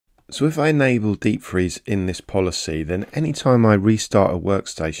So if I enable deep freeze in this policy, then anytime I restart a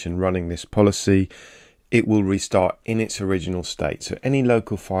workstation running this policy, it will restart in its original state. So any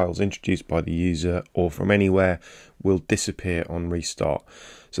local files introduced by the user or from anywhere will disappear on restart.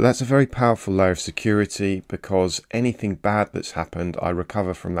 So that's a very powerful layer of security, because anything bad that's happened, I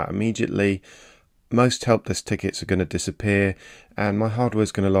recover from that immediately. Most help desk tickets are going to disappear, and my hardware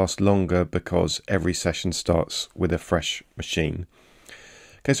is going to last longer because every session starts with a fresh machine.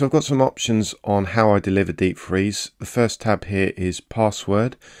 Okay, so I've got some options on how I deliver deep freeze. The first tab here is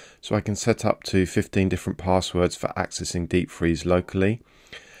password. So I can set up to 15 different passwords for accessing deep freeze locally.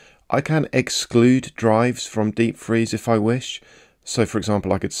 I can exclude drives from deep freeze if I wish. So for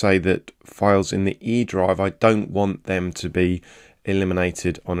example, I could say that files in the E drive, I don't want them to be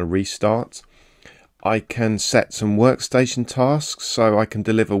eliminated on a restart. I can set some workstation tasks, so I can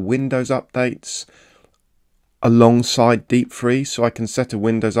deliver Windows updates alongside deep freeze. So I can set a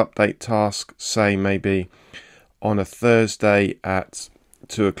Windows update task, say maybe on a Thursday at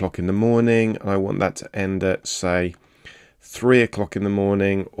 2 o'clock in the morning, and I want that to end at say 3 o'clock in the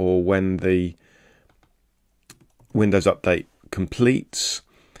morning, or when the Windows update completes.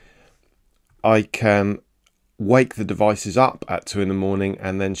 I can wake the devices up at 2 in the morning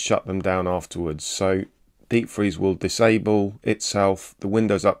and then shut them down afterwards. So deep freeze will disable itself, the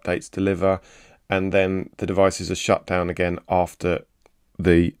Windows updates deliver, and then the devices are shut down again after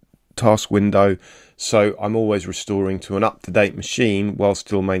the task window. So I'm always restoring to an up-to-date machine while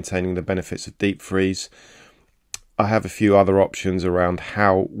still maintaining the benefits of deep freeze. I have a few other options around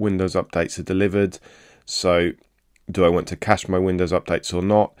how Windows updates are delivered. So do I want to cache my Windows updates or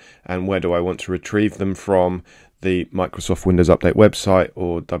not? And where do I want to retrieve them from? The Microsoft Windows Update website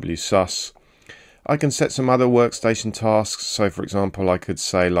or WSUS. I can set some other workstation tasks. So for example, I could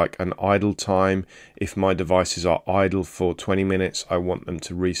say like an idle time. If my devices are idle for 20 minutes, I want them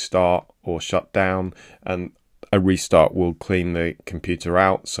to restart or shut down, and a restart will clean the computer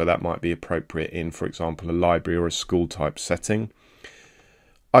out. So that might be appropriate in, for example, a library or a school type setting.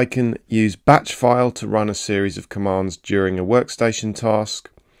 I can use batch file to run a series of commands during a workstation task.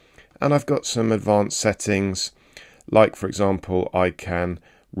 And I've got some advanced settings, like for example, I can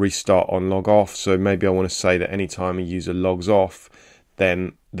restart on log off. So maybe I want to say that anytime a user logs off,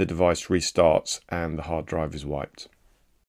 then the device restarts and the hard drive is wiped.